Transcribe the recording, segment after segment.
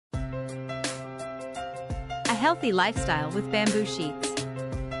healthy lifestyle with bamboo sheets.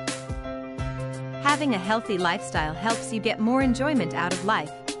 Having a healthy lifestyle helps you get more enjoyment out of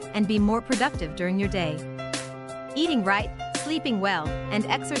life and be more productive during your day. Eating right, sleeping well, and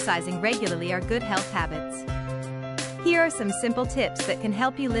exercising regularly are good health habits. Here are some simple tips that can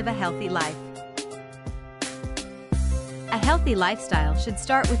help you live a healthy life. A healthy lifestyle should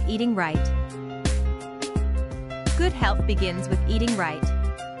start with eating right. Good health begins with eating right.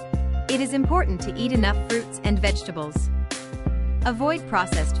 It is important to eat enough fruits and vegetables. Avoid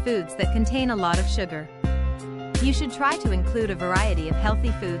processed foods that contain a lot of sugar. You should try to include a variety of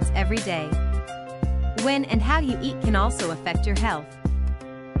healthy foods every day. When and how you eat can also affect your health.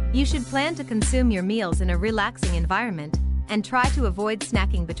 You should plan to consume your meals in a relaxing environment and try to avoid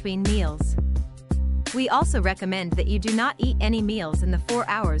snacking between meals. We also recommend that you do not eat any meals in the 4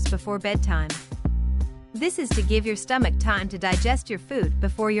 hours before bedtime. This is to give your stomach time to digest your food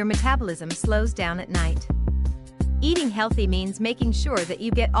before your metabolism slows down at night. Eating healthy means making sure that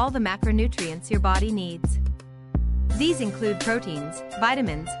you get all the macronutrients your body needs. These include proteins,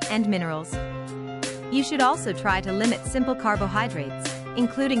 vitamins, and minerals. You should also try to limit simple carbohydrates,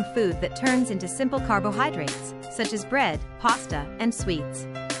 including food that turns into simple carbohydrates, such as bread, pasta, and sweets.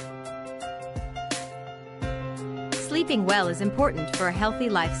 Sleeping well is important for a healthy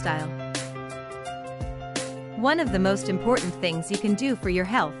lifestyle. One of the most important things you can do for your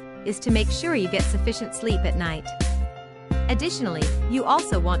health is to make sure you get sufficient sleep at night. Additionally, you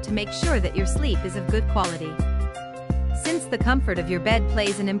also want to make sure that your sleep is of good quality. Since the comfort of your bed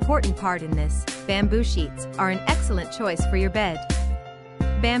plays an important part in this, bamboo sheets are an excellent choice for your bed.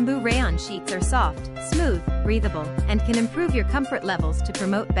 Bamboo rayon sheets are soft, smooth, breathable, and can improve your comfort levels to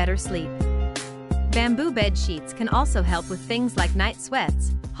promote better sleep. Bamboo bed sheets can also help with things like night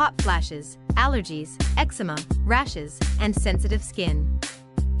sweats, hot flashes, allergies, eczema, rashes, and sensitive skin.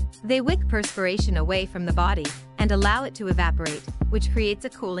 They wick perspiration away from the body and allow it to evaporate, which creates a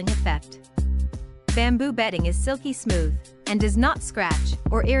cooling effect. Bamboo bedding is silky smooth and does not scratch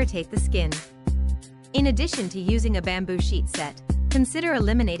or irritate the skin. In addition to using a bamboo sheet set, consider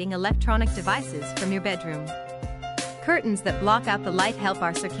eliminating electronic devices from your bedroom. Curtains that block out the light help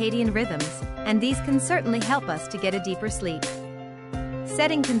our circadian rhythms, and these can certainly help us to get a deeper sleep.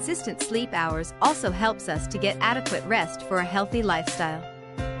 Setting consistent sleep hours also helps us to get adequate rest for a healthy lifestyle.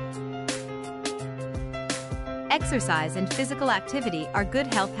 Exercise and physical activity are good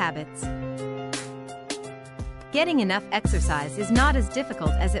health habits. Getting enough exercise is not as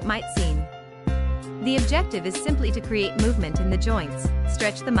difficult as it might seem. The objective is simply to create movement in the joints,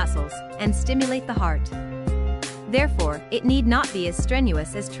 stretch the muscles, and stimulate the heart. Therefore, it need not be as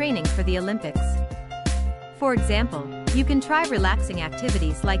strenuous as training for the Olympics. For example, you can try relaxing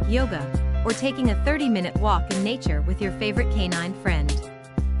activities like yoga or taking a 30-minute walk in nature with your favorite canine friend.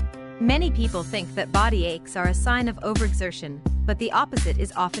 Many people think that body aches are a sign of overexertion, but the opposite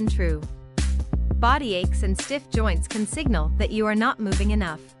is often true. Body aches and stiff joints can signal that you are not moving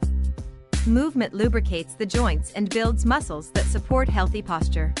enough. Movement lubricates the joints and builds muscles that support healthy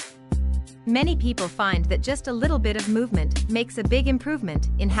posture. Many people find that just a little bit of movement makes a big improvement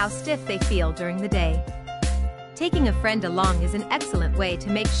in how stiff they feel during the day. Taking a friend along is an excellent way to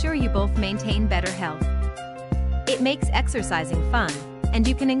make sure you both maintain better health. It makes exercising fun, and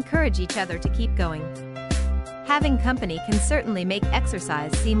you can encourage each other to keep going. Having company can certainly make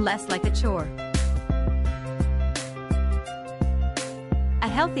exercise seem less like a chore. A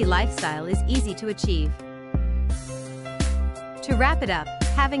healthy lifestyle is easy to achieve. To wrap it up,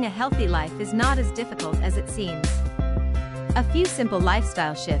 having a healthy life is not as difficult as it seems. A few simple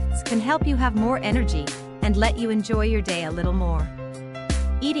lifestyle shifts can help you have more energy and let you enjoy your day a little more.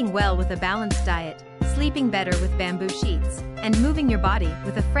 Eating well with a balanced diet, sleeping better with bamboo sheets, and moving your body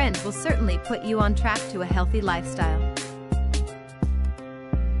with a friend will certainly put you on track to a healthy lifestyle.